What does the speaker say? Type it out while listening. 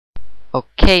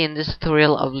Okay, in this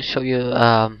tutorial I will show you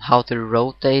how to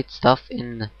rotate stuff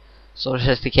in Source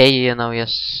SDK. You know,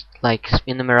 just like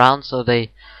spin them around so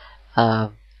they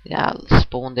yeah,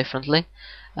 spawn differently.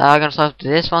 I'm gonna start with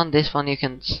this one. This one you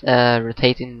can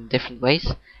rotate in different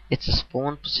ways. It's a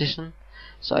spawn position.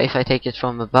 So if I take it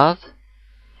from above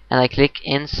and I click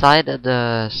inside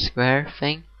the square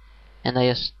thing and I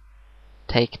just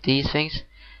take these things.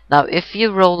 Now if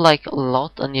you roll like a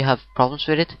lot and you have problems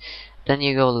with it, then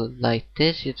you go like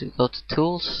this. You go to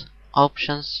tools,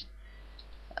 options,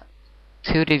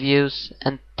 2D views,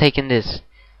 and take in this.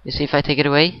 You see, if I take it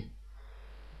away,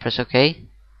 press OK.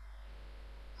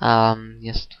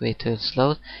 Just wait till it's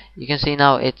slow. You can see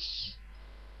now it's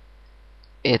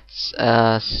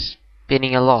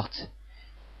spinning a lot.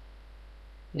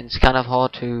 It's kind of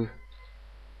hard to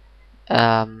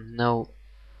know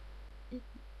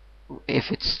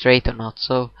if it's straight or not.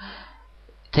 So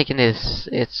taking this,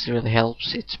 it really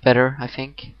helps. It's better, I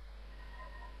think.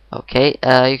 Okay,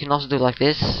 you can also do like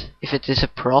this. If it is a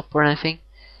prop or anything,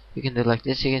 you can do like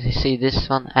this. You can see this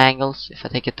one, angles. If I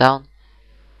take it down,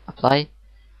 apply,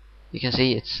 you can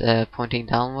see it's pointing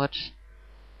downwards.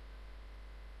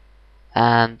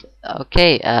 And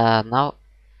okay, now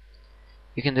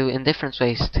you can do in different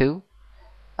ways too.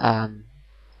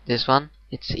 This one,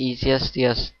 it's easiest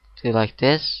just do like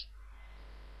this,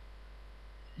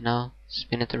 you know,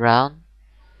 spin it around.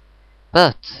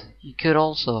 But you could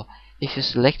also, if you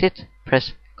select it,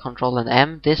 press Ctrl and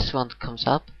M, this one comes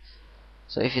up.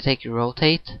 So if you take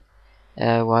rotate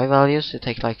Y values, you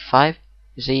take like 5,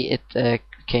 you see it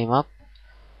came up.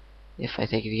 If I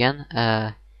take it again,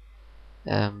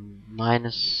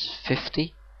 minus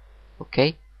 50,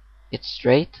 okay, it's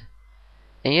straight.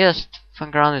 And you just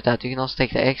funk around with that. You can also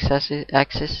take the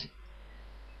x-axis,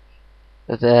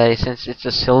 but since it's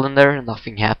a cylinder,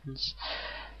 nothing happens.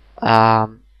 I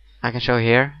can show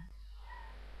here.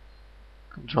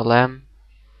 Control M,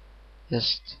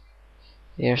 just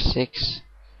here 6. You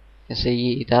can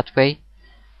see that way,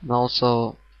 and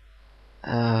also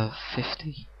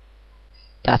 50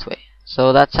 that way.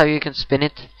 So that's how you can spin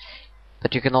it.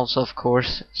 But you can also, of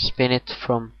course, spin it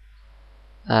from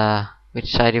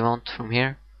which side you want from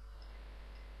here.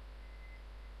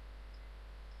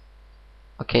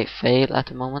 Okay, fail at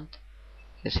the moment.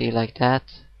 You see like that.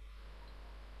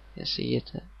 You see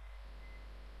it.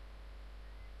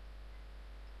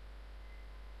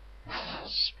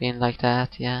 Spin like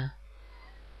that, yeah.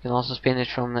 You can also spin it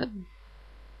from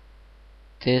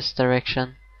this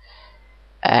direction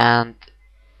and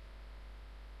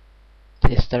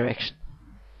this direction.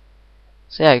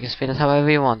 So yeah, you can spin it however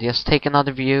you want. Just take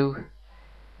another view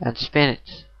and spin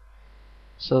it.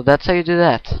 So that's how you do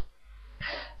that.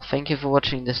 Thank you for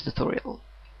watching this tutorial.